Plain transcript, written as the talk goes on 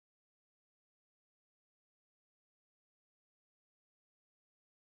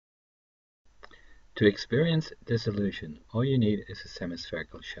To experience this illusion, all you need is a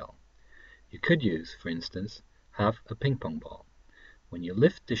semi-spherical shell. You could use, for instance, half a ping pong ball. When you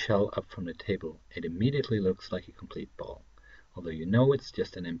lift the shell up from the table, it immediately looks like a complete ball. Although you know it's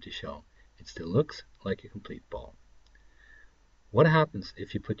just an empty shell, it still looks like a complete ball. What happens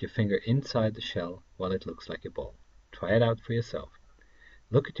if you put your finger inside the shell while it looks like a ball? Try it out for yourself.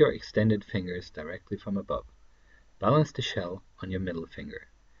 Look at your extended fingers directly from above. Balance the shell on your middle finger.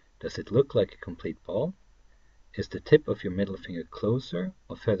 Does it look like a complete ball? Is the tip of your middle finger closer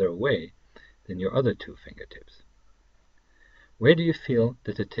or further away than your other two fingertips? Where do you feel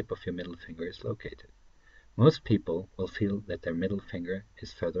that the tip of your middle finger is located? Most people will feel that their middle finger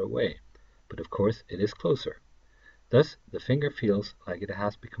is further away, but of course it is closer. Thus, the finger feels like it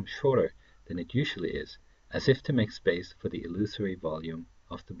has become shorter than it usually is, as if to make space for the illusory volume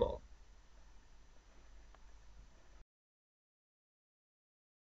of the ball.